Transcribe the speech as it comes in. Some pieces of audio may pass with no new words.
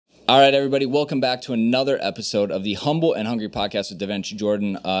All right, everybody, welcome back to another episode of the Humble and Hungry Podcast with DaVinci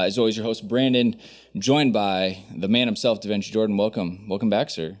Jordan. As always, your host, Brandon, joined by the man himself, DaVinci Jordan. Welcome. Welcome back,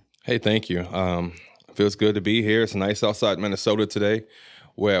 sir. Hey, thank you. Feels good to be here. It's nice outside Minnesota today.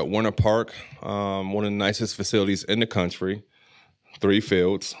 We're at Winter Park, one of the nicest facilities in the country. 3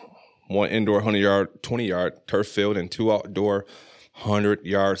 fields, 1 indoor 100-yard, 20-yard turf field, and 2 outdoor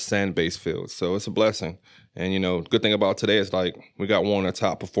 100-yard sand-based fields. So it's a blessing. And, good thing about today is, we got one of the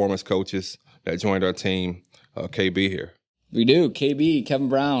top performance coaches that joined our team, KB here. We do. KB, Kevin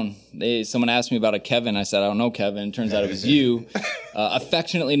Brown. Someone asked me about a Kevin. I said, I don't know Kevin. It turns out it was you.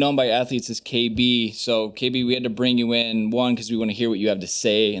 Affectionately known by athletes as KB. So, KB, we had to bring you in, 1, because we want to hear what you have to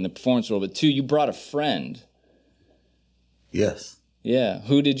say in the performance world, but 2, you brought a friend. Yes. Yeah.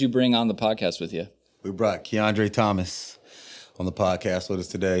 Who did you bring on the podcast with you? We brought Keandre Thomas on the podcast with us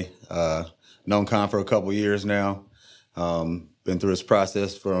today. Known Con for a couple years now. Been through his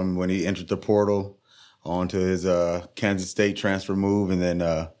process from when he entered the portal on to his Kansas State transfer move, and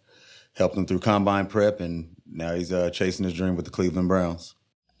then helped him through combine prep, and now he's chasing his dream with the Cleveland Browns.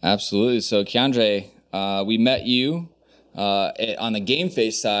 Absolutely. So, Keandre, we met you on the Game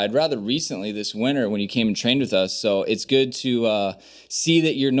Face side rather recently this winter when you came and trained with us. So it's good to see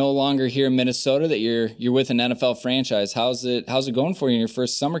that you're no longer here in Minnesota, that you're with an NFL franchise. How's it going for you in your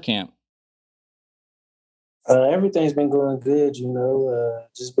first summer camp? Everything's been going good,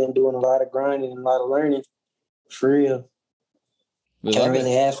 just been doing a lot of grinding and a lot of learning, for real. Can't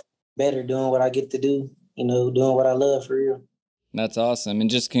really ask better doing what I get to do, doing what I love, for real. That's awesome. And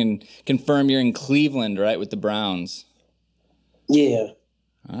just can confirm you're in Cleveland, right, with the Browns? Yeah.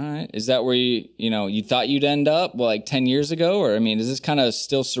 All right. Is that where you thought you'd end up, 10 years ago? Or, is this kind of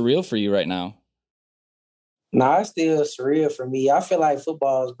still surreal for you right now? Nah, it's still surreal for me. I feel like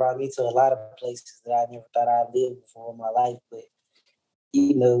football has brought me to a lot of places that I never thought I'd live before in my life. But,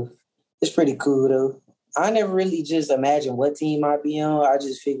 it's pretty cool, though. I never really just imagined what team I'd be on. I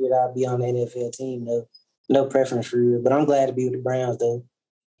just figured I'd be on the NFL team, though. No preference for real. But I'm glad to be with the Browns, though.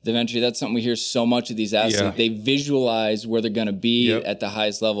 Eventually, that's something we hear so much of these athletes. Yeah. They visualize where they're going to be at the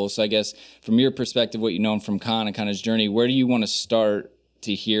highest level. So I guess from your perspective, what you know from Con and kind of his journey, where do you want to start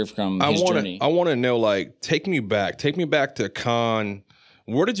to hear from his journey? I want to know, take me back to Con.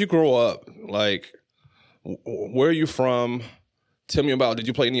 Where did you grow up? Where are you from? Tell me about, did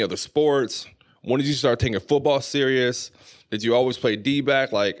you play any other sports? When did you start taking football serious? Did you always play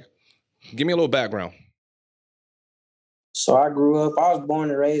D-back? Give me a little background. So I was born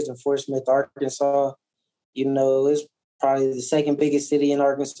and raised in Fort Smith, Arkansas. It's probably the second biggest city in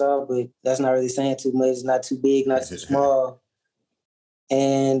Arkansas, but that's not really saying too much. It's not too big, not too small.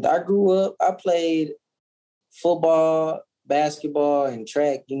 And I grew up, I played football, basketball, and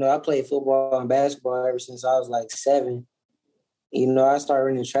track. I played football and basketball ever since I was 7. I started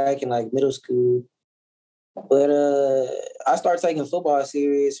running track in middle school. But I started taking football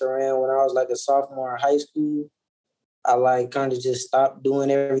serious around when I was a sophomore in high school. I kind of just stopped doing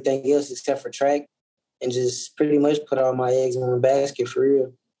everything else except for track and just pretty much put all my eggs in one basket, for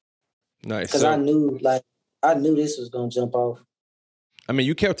real. Nice. Because I knew this was going to jump off.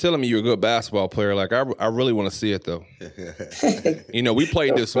 You kept telling me you're a good basketball player. I really want to see it, though. We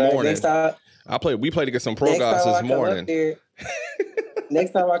played this morning. We played against some pro guys this morning.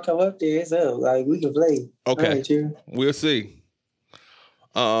 Next time I come up there, it's up. We can play. Okay. Right, we'll see.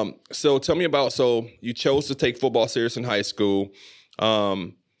 So tell me about, you chose to take football serious in high school.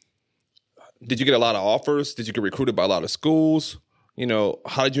 Did you get a lot of offers? Did you get recruited by a lot of schools?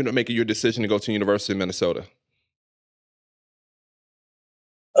 How did you make your decision to go to the University of Minnesota?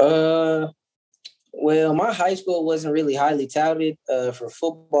 Well, my high school wasn't really highly touted for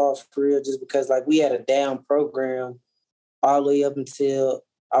football, for real, just because we had a down program all the way up until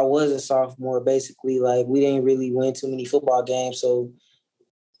I was a sophomore. Basically, we didn't really win too many football games, so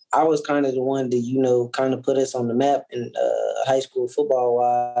I was kind of the one to, kind of put us on the map in high school football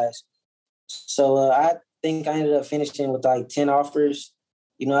wise. So I think I ended up finishing with 10 offers.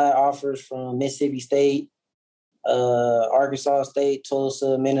 I had offers from Mississippi State, Arkansas State,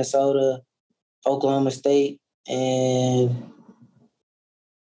 Tulsa, Minnesota, Oklahoma State, and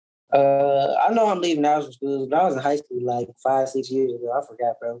I know I'm leaving out from schools, but I was in high school 5-6 years ago. I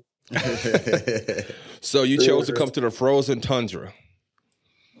forgot, bro. So you chose to come to the frozen tundra.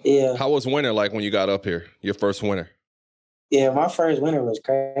 Yeah. How was winter when you got up here, your first winter? Yeah, my first winter was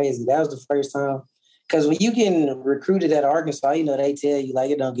crazy. That was the first time. Because when you get recruited at Arkansas, they tell you,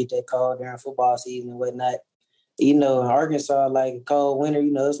 it don't get that cold during football season and whatnot. In Arkansas, cold winter,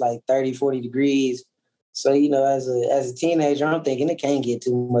 it's 30, 40 degrees. So, as a teenager, I'm thinking it can't get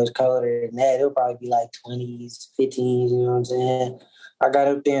too much colder than that. It'll probably be 20s, 15s, you know what I'm saying? I got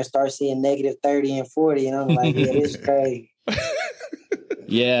up there and started seeing negative 30 and 40, and I'm like, yeah, this is crazy.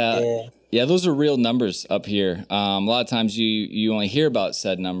 Yeah, those are real numbers up here. A lot of times you only hear about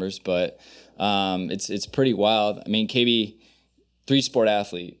said numbers, but it's pretty wild. I mean, KB, 3-sport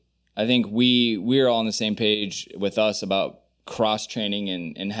athlete. I think we're all on the same page with us about cross training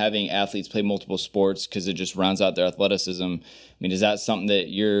and having athletes play multiple sports because it just rounds out their athleticism. I mean, is that something that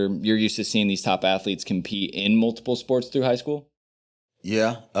you're used to seeing these top athletes compete in multiple sports through high school?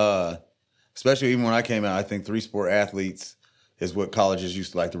 Yeah, especially even when I came out, I think 3-sport athletes is what colleges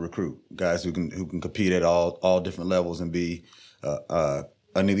used to like to recruit, guys who can compete at all different levels and be an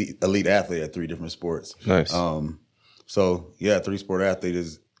elite athlete at 3 different sports. Nice. So yeah, 3-sport athlete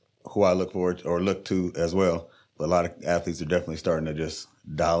is who I look forward or look to as well. But a lot of athletes are definitely starting to just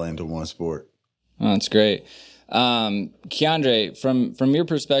dial into one sport. Oh, that's great. Keandre, from your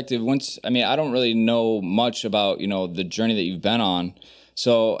perspective, I don't really know much about, the journey that you've been on.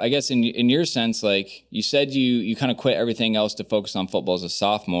 So I guess in your sense, like you said, you kind of quit everything else to focus on football as a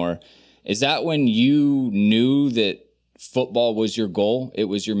sophomore. Is that when you knew that football was your goal? It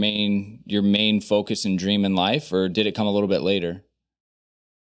was your main focus and dream in life, or did it come a little bit later?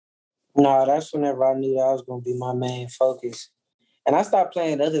 No, that's whenever I knew that was going to be my main focus. And I stopped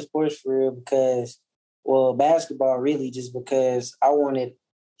playing other sports for real because, basketball really just because I wanted,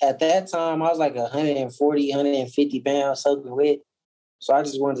 at that time, I was like 140, 150 pounds soaking wet. So I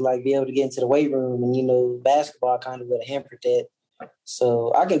just wanted to be able to get into the weight room and, basketball kind of would have hampered that.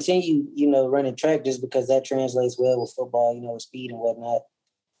 So I continue, running track just because that translates well with football, with speed and whatnot.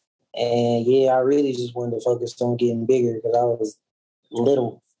 And yeah, I really just wanted to focus on getting bigger because I was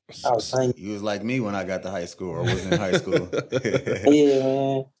little. I was tiny. You was like me when I got to high school or was in high school. Yeah,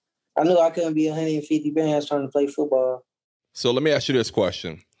 man. I knew I couldn't be 150 pounds trying to play football. So let me ask you this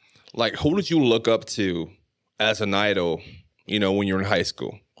question. Like, who did you look up to as an idol, when you're in high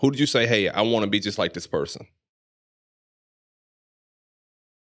school? Who did you say, hey, I want to be just like this person?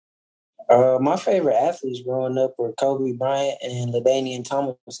 My favorite athletes growing up were Kobe Bryant and LaDainian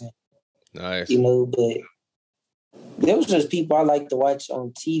Tomlinson. Nice. But there was just people I like to watch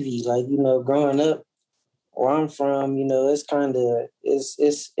on TV. Growing up where I'm from, it's kind of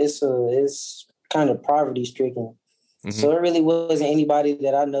it's kind of poverty stricken. Mm-hmm. So it really wasn't anybody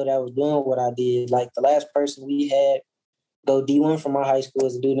that I know that was doing what I did. Like the last person we had go D1 from my high school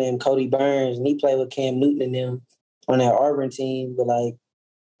is a dude named Cody Burns, and he played with Cam Newton and them on that Auburn team. But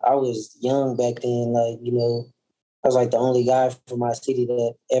I was young back then. I was the only guy from my city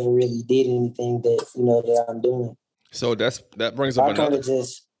that ever really did anything that I'm doing. So that brings up another. I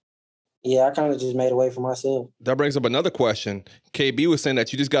kind of just made a way for myself. That brings up another question. KB was saying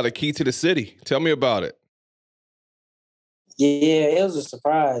that you just got a key to the city. Tell me about it. Yeah, it was a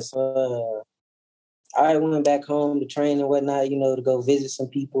surprise. I went back home to train and whatnot, to go visit some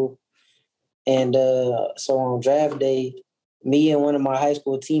people. And so on draft day, me and one of my high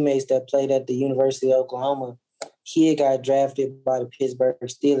school teammates that played at the University of Oklahoma, he had got drafted by the Pittsburgh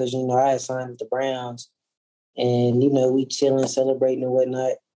Steelers. I had signed with the Browns. And, we chilling, celebrating and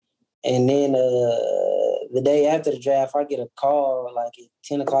whatnot. And then the day after the draft, I get a call at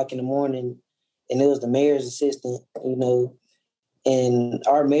 10 o'clock in the morning, and it was the mayor's assistant, And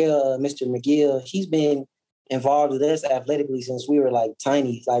our mayor, Mr. McGill, he's been involved with us athletically since we were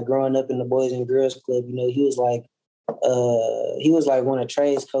tiny, growing up in the Boys and Girls Club. He was one of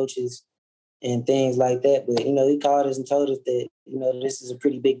Trey's coaches and things like that. But, he called us and told us that, this is a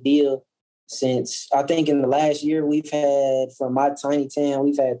pretty big deal. Since I think in the last year we've had, from my tiny town,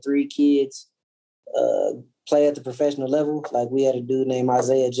 we've had 3 kids play at the professional level. We had a dude named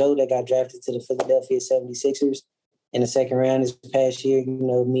Isaiah Joe that got drafted to the Philadelphia 76ers in the second round this past year.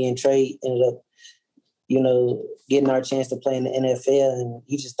 Me and Trey ended up, getting our chance to play in the NFL, and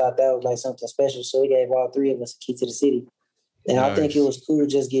he just thought that was something special. So he gave all 3 of us a key to the city. And nice. I think it was cool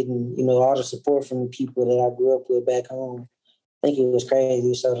just getting, all the support from the people that I grew up with back home. I think it was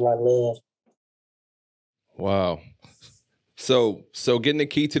crazy. It showed a lot of love. Wow. So getting the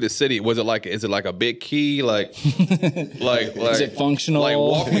key to the city, is it like a big key? Is it functional?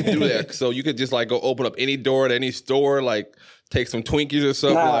 Walk me through that. So you could just go open up any door at any store, take some Twinkies or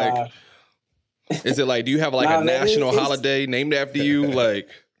something. Nah. Is it do you have a national holiday named after you?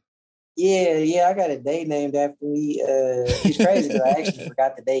 Yeah, I got a day named after me. It's crazy because I actually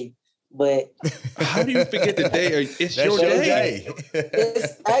forgot the day. But how do you forget the day? It's your day.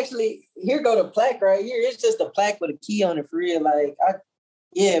 It's actually, here go the plaque right here. It's just a plaque with a key on it for real. May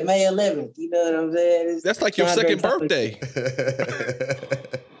 11th. You know what I'm saying? That's your second birthday.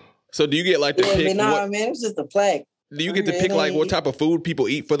 So do you get to pick? Man, it's just a plaque. Do you get to pick what type of food people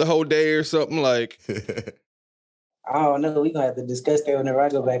eat for the whole day or something? I don't know. We're going to have to discuss that whenever I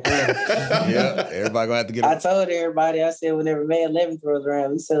go back home. Yeah, everybody going to have to get I told everybody, I said whenever May 11th rolls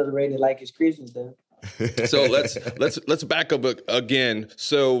around, we celebrate it like it's Christmas, though. So let's back up again.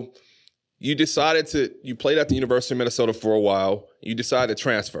 So you played at the University of Minnesota for a while. You decided to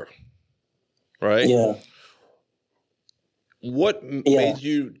transfer, right? Yeah. What made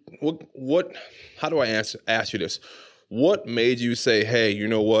you? What? How do I ask you this? What made you say, "Hey, you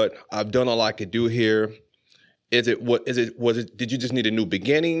know what? I've done all I could do here." Was it? Did you just need a new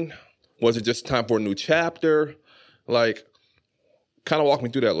beginning? Was it just time for a new chapter? Like, kind of walk me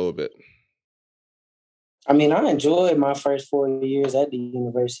through that a little bit. I mean, I enjoyed my first 4 years at the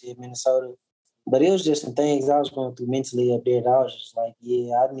University of Minnesota, but it was just some things I was going through mentally up there that I was just like,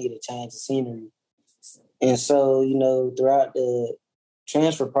 yeah, I need a change of scenery. And so, you know, throughout the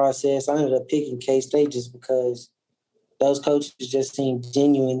transfer process, I ended up picking K-State just because those coaches just seemed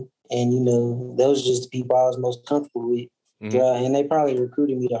genuine. And, you know, those were just the people I was most comfortable with. Mm-hmm. And they probably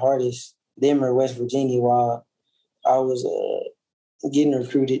recruited me the hardest, them or West Virginia, while I was getting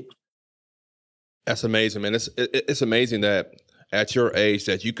recruited. That's amazing, man. It's amazing that at your age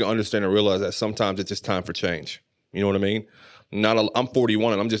that you can understand and realize that sometimes it's just time for change. You know what I mean? I'm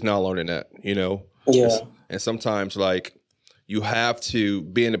 41 and I'm just now learning that, you know? Yeah. And sometimes, like, you have to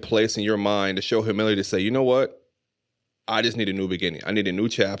be in a place in your mind to show humility to say, you know what? I just need a new beginning. I need a new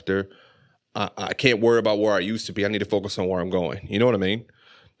chapter. I can't worry about where I used to be. I need to focus on where I'm going. You know what I mean?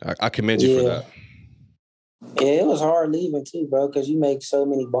 I commend you for that. Yeah, it was hard leaving too, bro, because you make so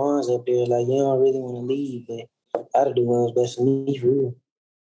many bonds up there. Like, you don't really want to leave, but I had to do what was best for me, for real.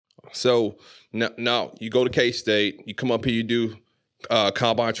 So now you go to K-State. You come up here. You do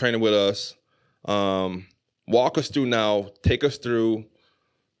combine training with us. Walk us through now. Take us through.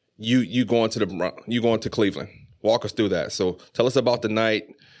 You going to Cleveland. Walk us through that. So tell us about the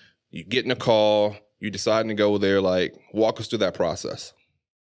night. You getting a call. You deciding to go there. Like, walk us through that process.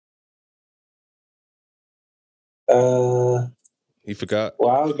 You forgot?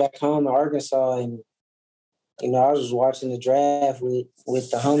 Well, I was back home in Arkansas, and you know, I was just watching the draft with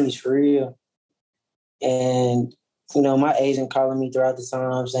the homies for real. And you know, my agent calling me throughout the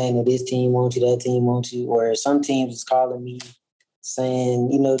time saying that this team wants you, that team wants you, or some teams is calling me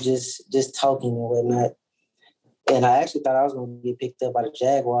saying, you know, just talking and whatnot. And I actually thought I was going to get picked up by the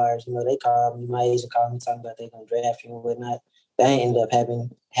Jaguars. You know, they called me, my agent called me talking about they're going to draft you and whatnot. That ended up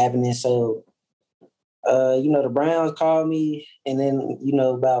happening. So, you know, the Browns called me, and then, you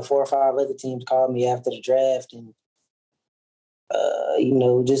know, about 4 or 5 other teams called me after the draft. And, you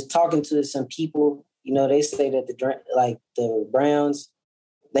know, just talking to some people, you know, they say that the Browns,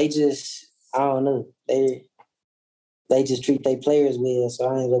 they just, I don't know, they just treat their players well. So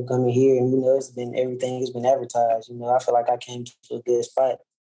I ended up coming here, and, you know, everything has been advertised. You know, I feel like I came to a good spot.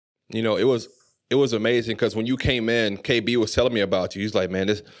 You know, it was amazing because when you came in, KB was telling me about you. He's like, man,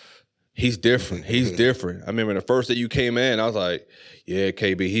 he's different. He's different. I remember the first day you came in, I was like, yeah,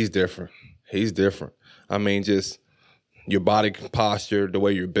 KB, he's different. He's different. I mean, just your body posture, the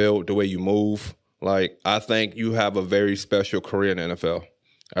way you're built, the way you move. Like, I think you have a very special career in the NFL.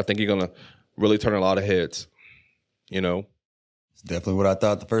 I think you're going to really turn a lot of heads, you know? It's definitely what I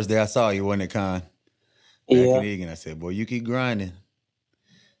thought the first day I saw you, wasn't it, Con? Back in Egan, I said, boy, you keep grinding.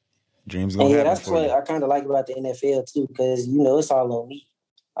 Dreams going to happen that's for what you. I kind of like about the NFL, too, because, you know, it's all on me.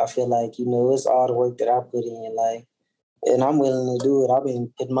 I feel like, you know, it's all the work that I put in, like, and I'm willing to do it. I've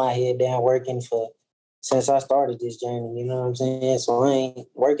been putting my head down working since I started this journey, you know what I'm saying? So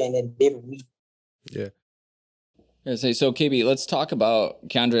work ain't that different me. Yeah. So KB, let's talk about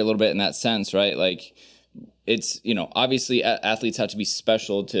Keandre a little bit in that sense, right? Like, it's, you know, obviously athletes have to be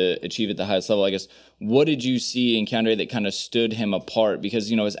special to achieve at the highest level. I guess, what did you see in Keandre that kind of stood him apart? Because,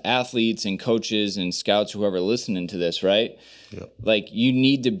 you know, as athletes and coaches and scouts, whoever listening to this, right? Yep. Like, you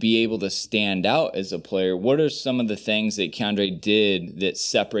need to be able to stand out as a player. What are some of the things that Keandre did that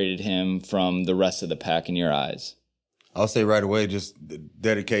separated him from the rest of the pack in your eyes? I'll say right away, just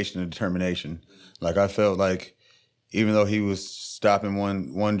dedication and determination. Like, I felt like even though he was stopping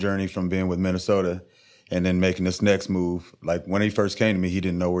one journey from being with Minnesota and then making this next move, like when he first came to me, he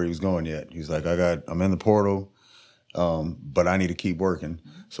didn't know where he was going yet. He's like, I'm in the portal, but I need to keep working.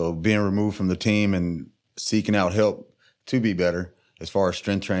 So being removed from the team and seeking out help to be better as far as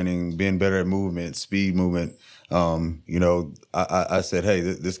strength training, being better at movement, speed movement, you know, I said, hey,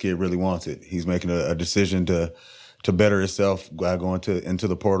 this kid really wants it. He's making a decision to better himself going into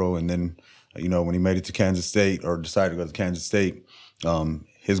the portal. And then, you know, when he made it to Kansas State or decided to go to Kansas State,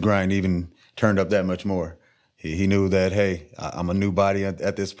 his grind even turned up that much more. He knew that, hey, I'm a new body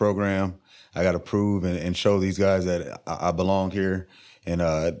at this program. I got to prove and show these guys that I belong here. And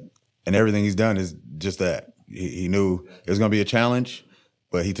everything he's done is just that. he knew it was going to be a challenge,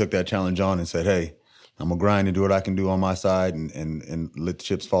 but he took that challenge on and said, hey, I'm going to grind and do what I can do on my side and let the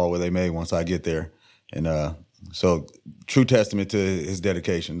chips fall where they may once I get there. And so true testament to his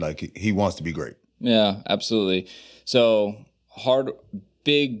dedication. Like, he wants to be great. Yeah, absolutely. So hard,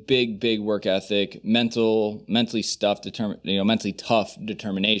 big work ethic, mentally tough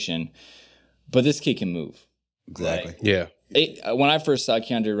determination. But this kid can move. Exactly. Yeah. When I first saw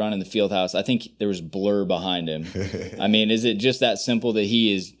Keandre run in the field house, I think there was blur behind him. I mean, is it just that simple that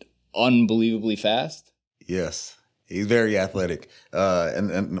he is unbelievably fast? Yes. He's very athletic.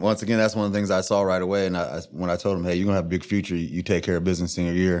 And once again, that's one of the things I saw right away. And when I told him, hey, you're going to have a big future, you take care of business in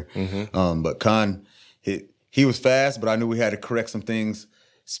your year. Mm-hmm. But Con, he was fast, but I knew we had to correct some things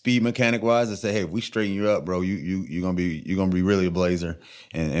speed mechanic wise and say, hey, if we straighten you up, bro, you're gonna be really a blazer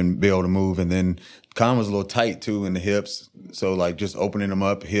and be able to move. And then Con was a little tight too in the hips. So like just opening them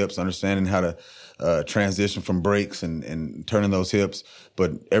up, hips, understanding how to transition from breaks and turning those hips.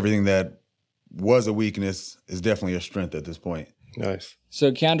 But everything that was a weakness is definitely a strength at this point. Nice.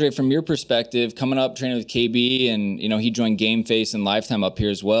 So Keandre, from your perspective, coming up training with KB and he joined Game Face and Lifetime up here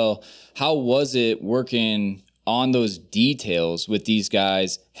as well. How was it working on those details with these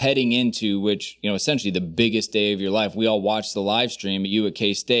guys heading into which, essentially the biggest day of your life? We all watched the live stream of you at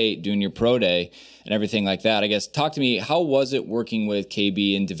K-State doing your pro day and everything like that. I guess, talk to me, how was it working with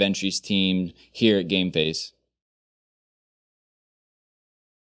KB and Deventry's team here at Game Face?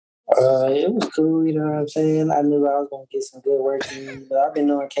 It was cool, you know what I'm saying? I knew I was going to get some good work in, but I've been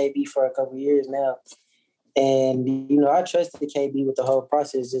knowing KB for a couple of years now. And, I trusted KB with the whole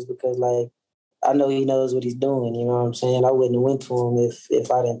process just because, I know he knows what he's doing, you know what I'm saying? I wouldn't have went to him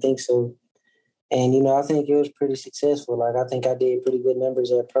if I didn't think so. And, I think it was pretty successful. I think I did pretty good numbers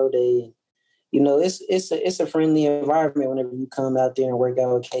at Pro Day. It's a friendly environment whenever you come out there and work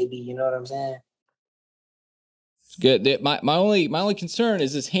out with KB, you know what I'm saying? Good. My only concern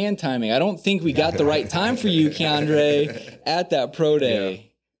is this hand timing. I don't think we got the right time for you, Keandre, at that Pro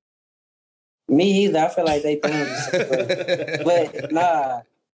Day. Yeah. Me either. I feel like they planned this. But, nah.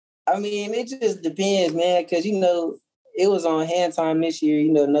 I mean, it just depends, man, because, it was on hand time this year,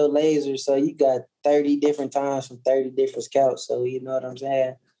 no laser. So you got 30 different times from 30 different scouts. So you know what I'm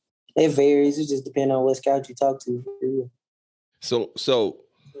saying? It varies. It just depends on what scout you talk to. So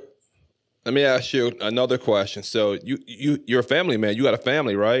let me ask you another question. So you're a family man. You got a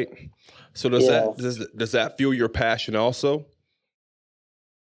family, right? So does that fuel your passion also?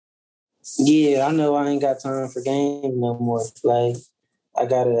 Yeah, I know I ain't got time for games no more. I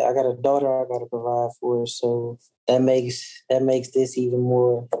got a daughter I gotta provide for, so that makes this even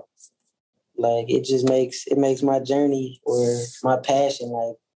more it makes my journey or my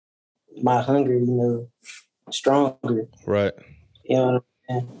passion, my hunger, stronger. Right. You know what I'm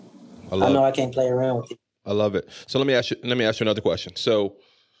saying? I know I can't play around with it. I love it. So let me ask you another question. So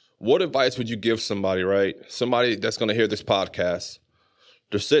what advice would you give somebody, right? Somebody that's gonna hear this podcast,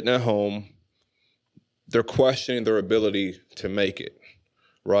 they're sitting at home, they're questioning their ability to make it.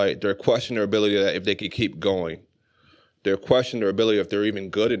 Right? They're questioning their ability that if they could keep going. They're questioning their ability if they're even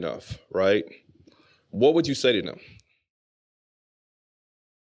good enough, right? What would you say to them?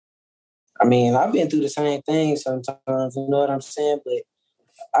 I mean, I've been through the same thing sometimes, you know what I'm saying? But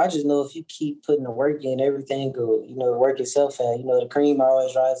I just know if you keep putting the work in, everything will, work itself out. The cream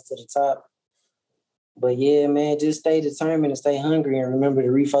always rises to the top. But yeah, man, just stay determined and stay hungry and remember to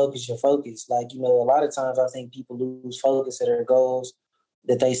refocus your focus. A lot of times I think people lose focus at their goals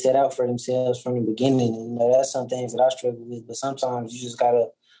that they set out for themselves from the beginning. And, that's some things that I struggle with. But sometimes you just got to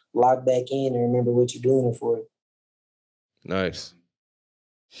lock back in and remember what you're doing it for. Nice.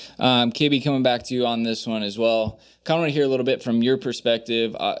 KB, coming back to you on this one as well. Kind of want to hear a little bit from your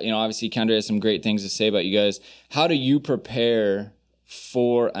perspective. Obviously, Keandre has some great things to say about you guys. How do you prepare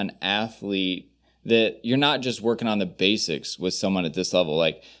for an athlete that you're not just working on the basics with someone at this level?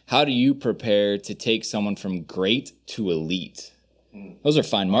 How do you prepare to take someone from great to elite? Those are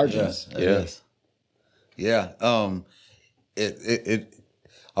fine margins. Yes. Yeah. I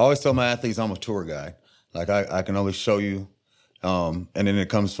always tell my athletes I'm a tour guide. I can only show you, and then it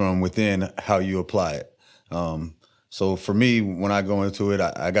comes from within how you apply it. So for me, when I go into it,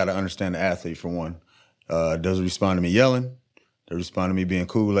 I got to understand the athlete for one. Does he respond to me yelling? Does he respond to me being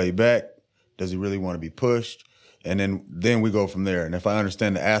cool, laid back? Does he really want to be pushed? And then we go from there. And if I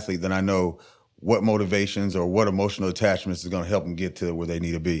understand the athlete, then I know what motivations or what emotional attachments is going to help them get to where they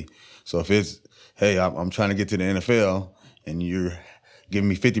need to be. So if it's, hey, I'm trying to get to the NFL and you're giving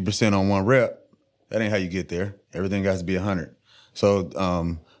me 50% on one rep, that ain't how you get there. Everything has to be 100.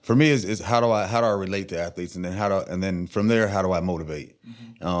 So for me is how do I relate to athletes, and then from there how do I motivate?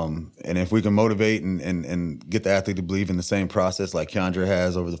 And if we can motivate and get the athlete to believe in the same process like Keandre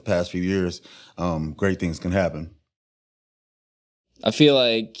has over the past few years, great things can happen. I feel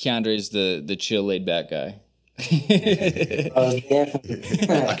like Keandre's the chill, laid back guy. I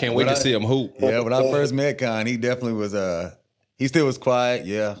can't wait to see him hoop. Yeah, when I first met Con, he definitely was. He still was quiet.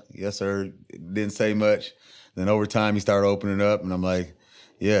 Yeah, yes sir. Didn't say much. Then over time, he started opening up, and I'm like,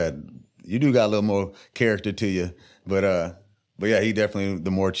 yeah, you do got a little more character to you. But yeah, he definitely the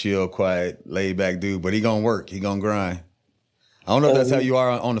more chill, quiet, laid back dude. But he gonna work. He gonna grind. I don't know if that's how you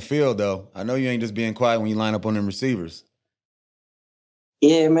are on the field though. I know you ain't just being quiet when you line up on them receivers.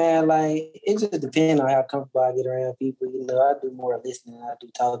 Yeah, man, like, it just depends on how comfortable I get around people. You know, I do more listening than I do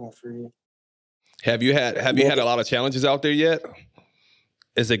talking for real. Have you had a lot of challenges out there yet?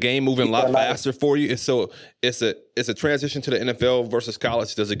 Is the game moving a lot faster for you? It's a transition to the NFL versus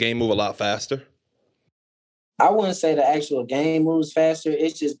college. Does the game move a lot faster? I wouldn't say the actual game moves faster.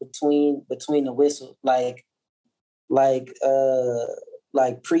 It's just between the whistle, like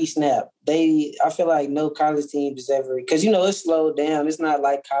pre-snap. I feel like no college team has ever, because, you know, it's slowed down. It's not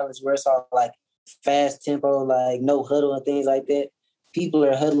like college where it's all like fast tempo, like no huddle and things like that. People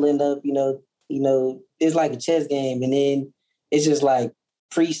are huddling up, you know, it's like a chess game. And then it's just like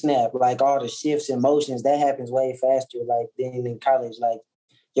pre-snap, like all the shifts and motions, that happens way faster, like than in college. Like,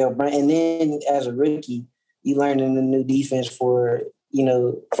 and then as a rookie, you learning a new defense for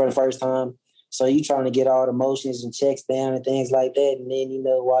the first time. So you trying to get all the motions and checks down and things like that. And then, you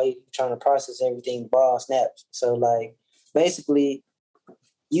know, while you're trying to process everything, the ball snaps. So, like, basically,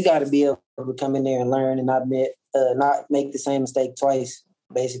 you got to be able to come in there and learn and not make the same mistake twice,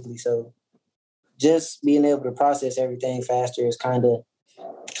 basically. So just being able to process everything faster is kind of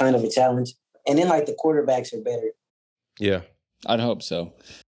a challenge. And then, like, the quarterbacks are better. Yeah, I'd hope so.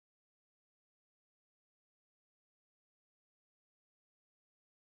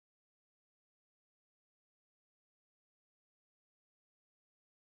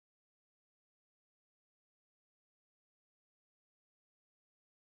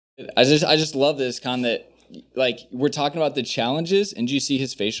 I just love this, Con, that, like, we're talking about the challenges, and do you see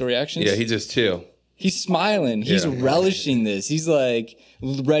his facial reactions? Yeah, he just chill. He's smiling. He's relishing this. He's like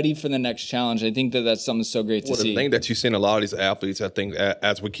ready for the next challenge. I think that's something so great to see. The thing that you see in a lot of these athletes, I think,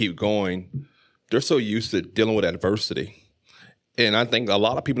 as we keep going, they're so used to dealing with adversity. And I think a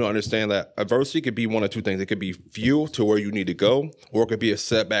lot of people don't understand that adversity could be one of two things. It could be fuel to where you need to go, or it could be a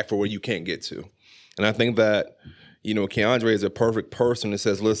setback for where you can't get to. And I think that, you know, Keandre is a perfect person that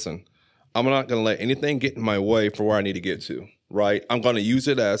says, listen, I'm not going to let anything get in my way for where I need to get to, right? I'm going to use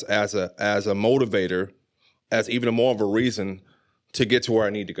it as a motivator, as even more of a reason to get to where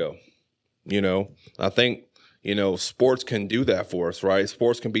I need to go. You know, I think, you know, sports can do that for us, right?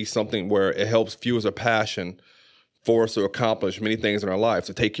 Sports can be something where it helps fuels a passion for us to accomplish many things in our lives,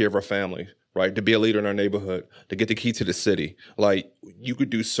 to take care of our family, right? To be a leader in our neighborhood, to get the key to the city. Like, you could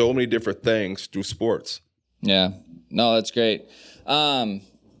do so many different things through sports. Yeah, no, that's great.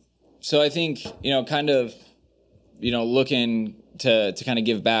 So I think, you know, kind of, you know, looking to kind of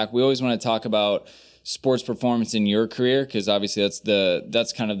give back, we always want to talk about sports performance in your career, because obviously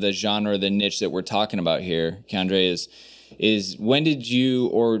that's kind of the genre, the niche that we're talking about here, Keandre, is when did you,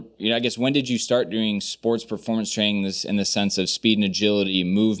 or, you know, I guess when did you start doing sports performance training in the sense of speed and agility,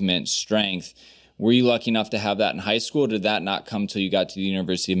 movement, strength? Were you lucky enough to have that in high school, or did that not come till you got to the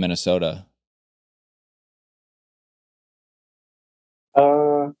University of Minnesota?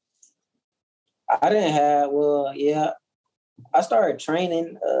 I didn't have, I started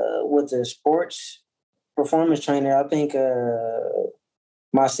training with a sports performance trainer, I think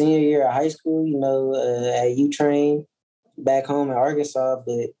my senior year of high school, you know, at U-Train back home in Arkansas.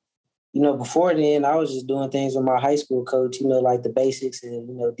 But, you know, before then, I was just doing things with my high school coach, you know, like the basics and,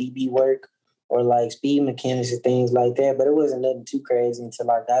 you know, DB work or like speed mechanics and things like that. But it wasn't nothing too crazy until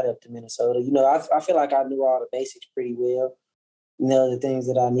I got up to Minnesota. You know, I feel like I knew all the basics pretty well, you know, the things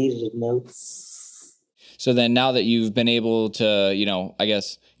that I needed to know. So then now that you've been able to, you know, I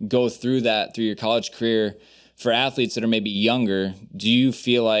guess go through your college career, for athletes that are maybe younger, do you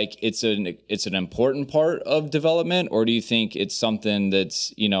feel like it's an important part of development, or do you think it's something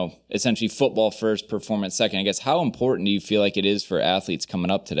that's, you know, essentially football first, performance second? I guess how important do you feel like it is for athletes coming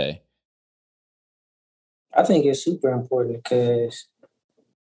up today? I think it's super important because,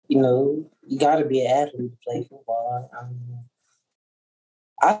 you know, you got to be an athlete to play football.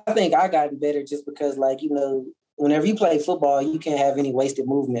 I think I gotten better just because, like, you know, whenever you play football, you can't have any wasted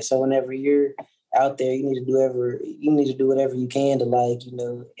movement. So whenever you're out there, you need to do whatever you can to, like, you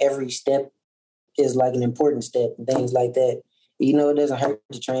know, every step is like an important step and things like that. It doesn't hurt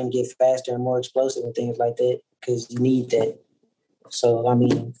to train to get faster and more explosive and things like that because you need that. So, I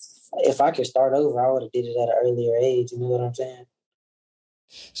mean, if I could start over, I would have did it at an earlier age. You know what I'm saying?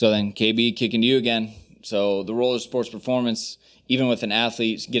 So then, KB, kicking to you again. So the role of sports performance, even with an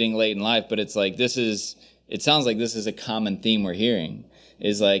athlete getting late in life, but it's like it sounds like this is a common theme we're hearing.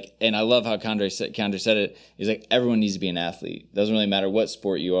 Is like, and I love how Kandre said it, is like everyone needs to be an athlete. Doesn't really matter what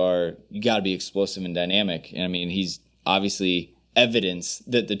sport you are, you got to be explosive and dynamic. And I mean, he's obviously evidence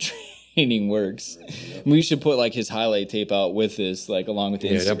that the training works. We should put like his highlight tape out with this, like along with the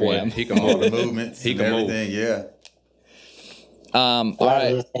Instagram. That boy, he can move the movements, he can everything, yeah. All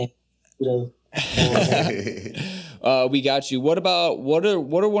right. We got you. What are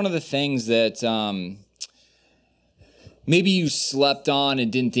one of the things that maybe you slept on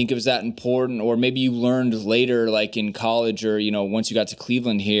and didn't think it was that important, or maybe you learned later, like in college or, once you got to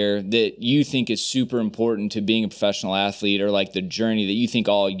Cleveland here, that you think is super important to being a professional athlete, or like the journey that you think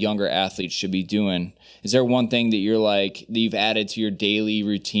all younger athletes should be doing? Is there one thing that that you've added to your daily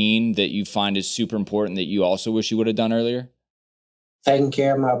routine that you find is super important that you also wish you would have done earlier? Taking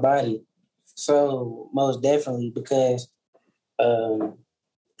care of my body. So most definitely, because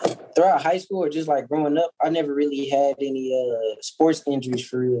throughout high school or just like growing up, I never really had any sports injuries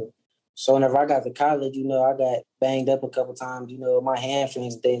for real. So whenever I got to college, I got banged up a couple times, my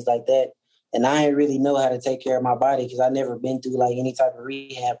hamstrings and things like that. And I didn't really know how to take care of my body because I never been through like any type of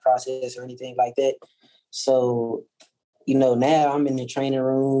rehab process or anything like that. So, now I'm in the training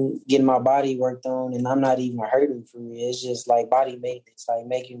room getting my body worked on, and I'm not even hurting for me. It's just like body maintenance, like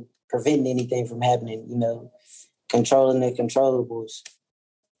preventing anything from happening, controlling the controllables,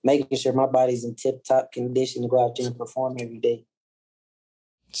 making sure my body's in tip-top condition to go out there and perform every day.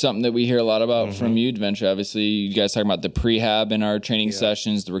 Something that we hear a lot about from you, Devontre. Obviously, you guys talking about the prehab in our training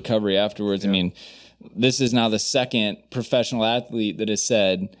sessions, the recovery afterwards. I mean, this is now the second professional athlete that has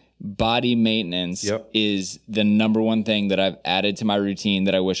said body maintenance is the number one thing that I've added to my routine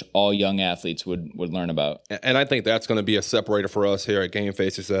that I wish all young athletes would learn about. And I think that's going to be a separator for us here at Game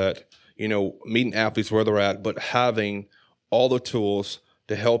Face, is that, meeting athletes where they're at, but having all the tools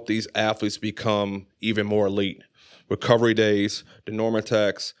to help these athletes become even more elite. Recovery days, the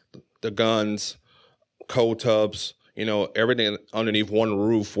Normatecs, the guns, cold tubs, everything underneath one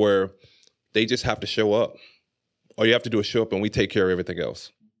roof where they just have to show up. All you have to do is show up and we take care of everything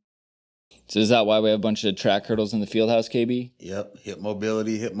else. So is that why we have a bunch of track hurdles in the field house, KB? Yep. Hip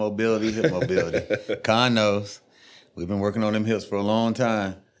mobility. Con knows. We've been working on them hips for a long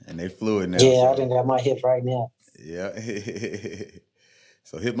time, and they fluid now. Yeah, I done got my hip right now. Yeah.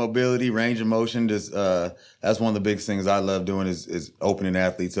 So hip mobility, range of motion, that's one of the biggest things I love doing is opening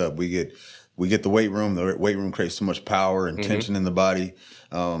athletes up. We get the weight room. The weight room creates so much power and tension in the body,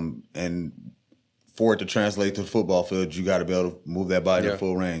 and for it to translate to the football field, you got to be able to move that body to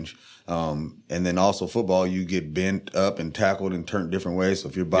full range. And then also football, you get bent up and tackled and turned different ways. So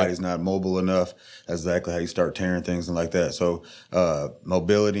if your body's not mobile enough, that's exactly how you start tearing things and like that. So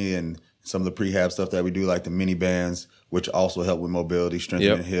mobility and some of the prehab stuff that we do, like the mini bands, which also help with mobility,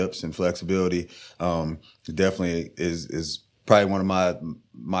 strengthening hips and flexibility, definitely is probably one of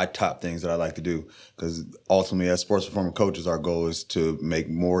my top things that I like to do, because ultimately as sports performance coaches, our goal is to make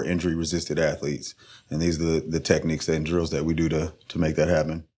more injury resistant athletes. And these are the techniques and drills that we do to make that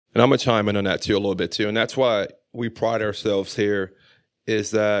happen. And I'm going to chime in on that too a little bit too. And that's why we pride ourselves here,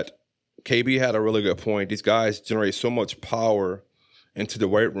 is that KB had a really good point. These guys generate so much power into the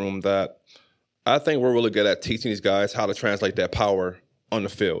weight room that I think we're really good at teaching these guys how to translate that power on the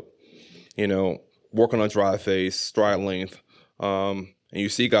field. Working on drive phase, stride length. And you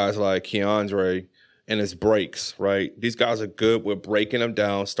see guys like Keandre and his breaks, right? These guys are good with breaking them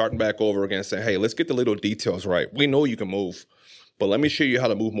down, starting back over again, saying, hey, let's get the little details right. We know you can move, but let me show you how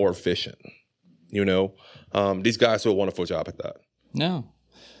to move more efficient. These guys do a wonderful job at that. No.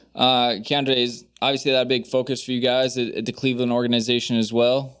 Keandre, is obviously that a big focus for you guys at the Cleveland organization as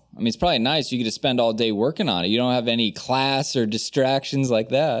well? I mean, it's probably nice. You get to spend all day working on it. You don't have any class or distractions like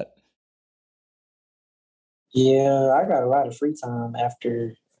that. Yeah, I got a lot of free time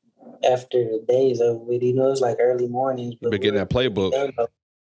after the days over with. It's like early mornings. But getting that playbook.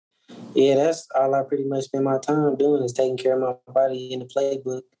 Yeah, that's all I pretty much spend my time doing, is taking care of my body in the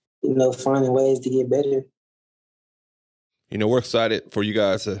playbook, finding ways to get better. We're excited for you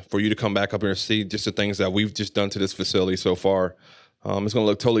guys, for you to come back up here and see just the things that we've just done to this facility so far. It's going to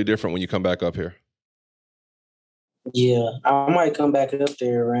look totally different when you come back up here. Yeah, I might come back up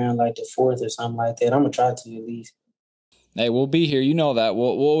there around like the 4th or something like that. I'm going to try to at least. Hey, we'll be here. You know that. We'll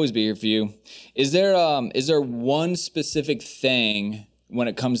always be here for you. Is there one specific thing when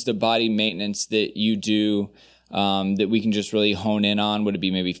it comes to body maintenance that you do that we can just really hone in on? Would it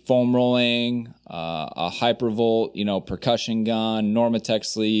be maybe foam rolling, a hypervolt, percussion gun, Normatec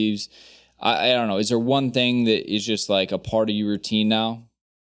sleeves? I don't know. Is there one thing that is just like a part of your routine now?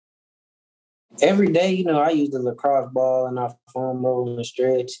 Every day, I use the lacrosse ball and I foam roll and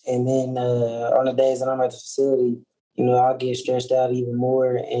stretch. And then on the days that I'm at the facility, I'll get stretched out even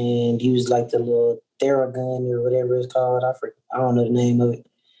more and use like the little Theragun or whatever it's called. I don't know the name of it.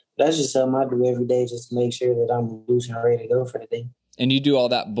 That's just something I do every day just to make sure that I'm loose and ready to go for the day. And you do all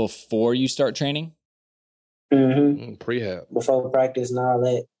that before you start training? Mm-hmm. Prehab. Before practice and all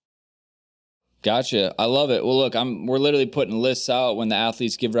that. Gotcha. I love it. Well, look, we're literally putting lists out when the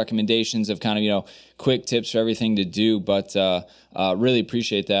athletes give recommendations of kind of, quick tips for everything to do, but really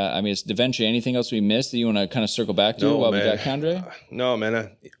appreciate that. I mean, it's eventually anything else we missed that you want to kind of circle back to while we got Keandre? No,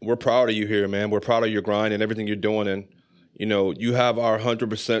 man. We're proud of you here, man. We're proud of your grind and everything you're doing. And, you have our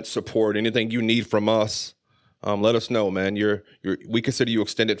 100% support. Anything you need from us, let us know, man. We consider you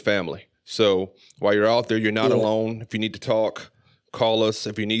extended family. So while you're out there, you're not alone. If you need to talk, call us.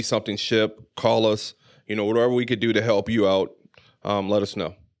 If you need something shipped, call us. Whatever we could do to help you out, let us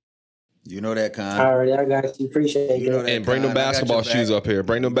know. You know that, Con. All right, I got you. Appreciate it. And bring them basketball shoes up here.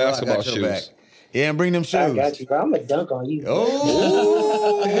 Bring them basketball shoes. Back. Yeah, and bring them shoes. I got you, bro. I'm going to dunk on you.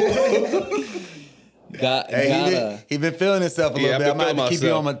 Oh! He been feeling himself a little bit. I'm going to keep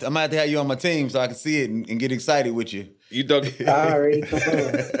you on I'm going to have to have you on my team so I can see it and get excited with you. You dug. Alright, come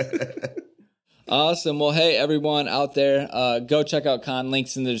on. Awesome. Well, hey, everyone out there, go check out Con.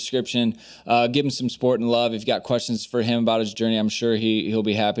 Links in the description. Give him some support and love. If you got questions for him about his journey, I'm sure he'll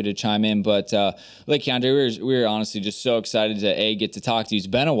be happy to chime in. But like Keandre, we're honestly just so excited to get to talk to you. It's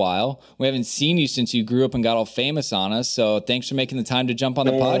been a while. We haven't seen you since you grew up and got all famous on us. So thanks for making the time to jump on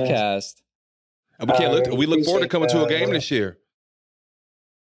the podcast. And we look forward to coming to a game this year.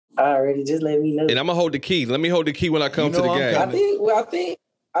 Alrighty, just let me know. And I'm gonna hold the key. Let me hold the key when I come to the game.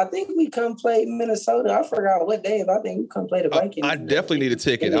 I think we come play Minnesota. I forgot what day, but I think we come play the Vikings. I definitely need a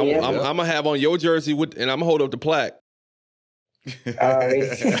ticket. I'm gonna have on your jersey and I'm gonna hold up the plaque. All right.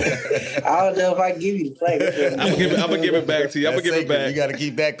 I don't know if I give you the plaque. I'm gonna give it back to you. I'm gonna give it back. You got to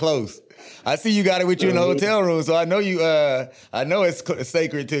keep that close. I see you got it with you in the hotel room, so I know you. I know it's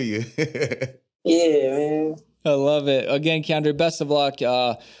sacred to you. Yeah, man. I love it. Again, Keandre, best of luck.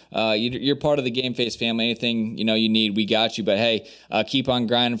 You're part of the Game Face family. Anything you need, we got you. But hey, keep on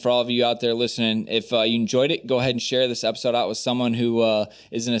grinding. For all of you out there listening, if you enjoyed it, go ahead and share this episode out with someone who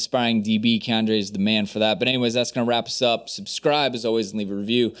is an aspiring DB. Keandre is the man for that. But anyways, that's going to wrap us up. Subscribe as always and leave a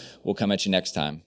review. We'll come at you next time.